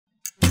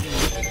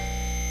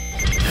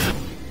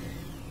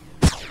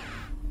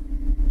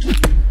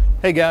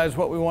Hey guys,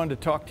 what we wanted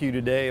to talk to you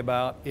today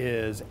about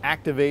is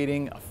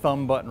activating a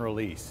thumb button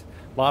release.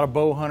 A lot of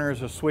bow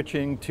hunters are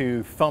switching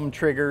to thumb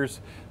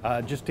triggers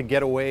just to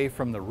get away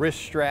from the wrist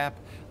strap.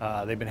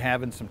 They've been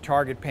having some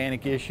target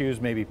panic issues,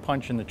 maybe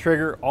punching the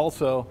trigger.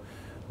 Also,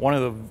 one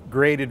of the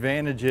great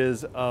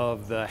advantages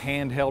of the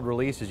handheld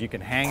release is you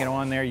can hang it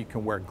on there, you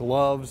can wear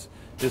gloves.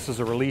 This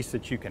is a release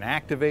that you can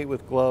activate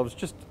with gloves,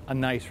 just a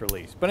nice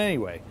release. But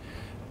anyway,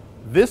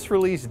 this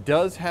release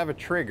does have a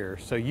trigger,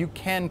 so you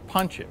can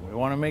punch it. We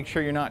want to make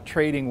sure you're not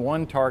trading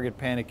one target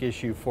panic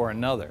issue for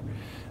another.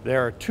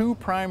 There are two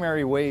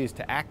primary ways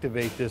to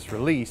activate this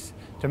release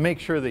to make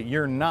sure that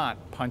you're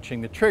not punching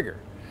the trigger.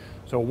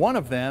 So one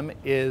of them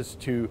is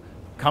to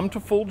come to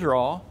full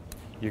draw.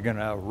 You're going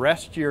to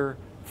rest your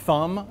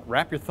thumb,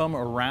 wrap your thumb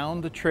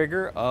around the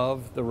trigger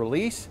of the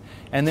release,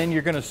 and then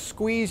you're going to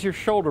squeeze your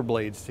shoulder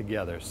blades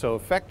together. So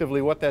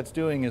effectively what that's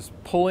doing is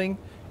pulling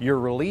your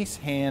release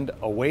hand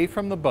away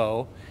from the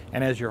bow,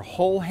 and as your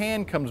whole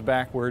hand comes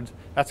backwards,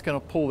 that's going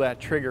to pull that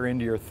trigger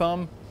into your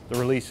thumb. The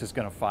release is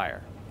going to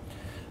fire.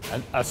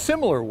 A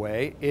similar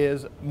way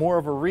is more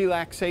of a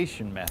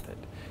relaxation method,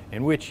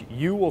 in which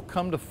you will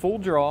come to full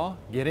draw,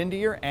 get into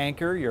your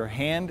anchor, your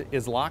hand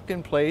is locked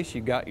in place,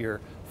 you got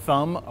your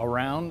thumb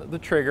around the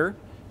trigger,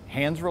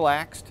 hands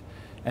relaxed,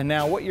 and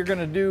now what you're going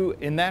to do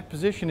in that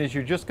position is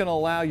you're just going to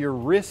allow your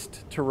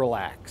wrist to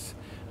relax.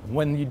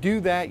 When you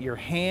do that, your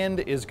hand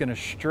is going to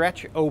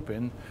stretch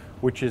open,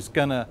 which is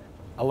going to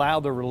allow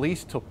the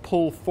release to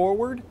pull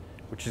forward,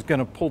 which is going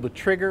to pull the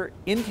trigger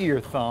into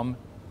your thumb.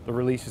 The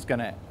release is going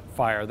to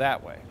fire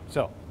that way.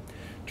 So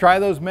try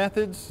those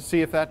methods,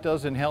 see if that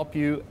doesn't help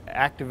you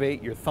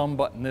activate your thumb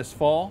button this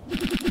fall.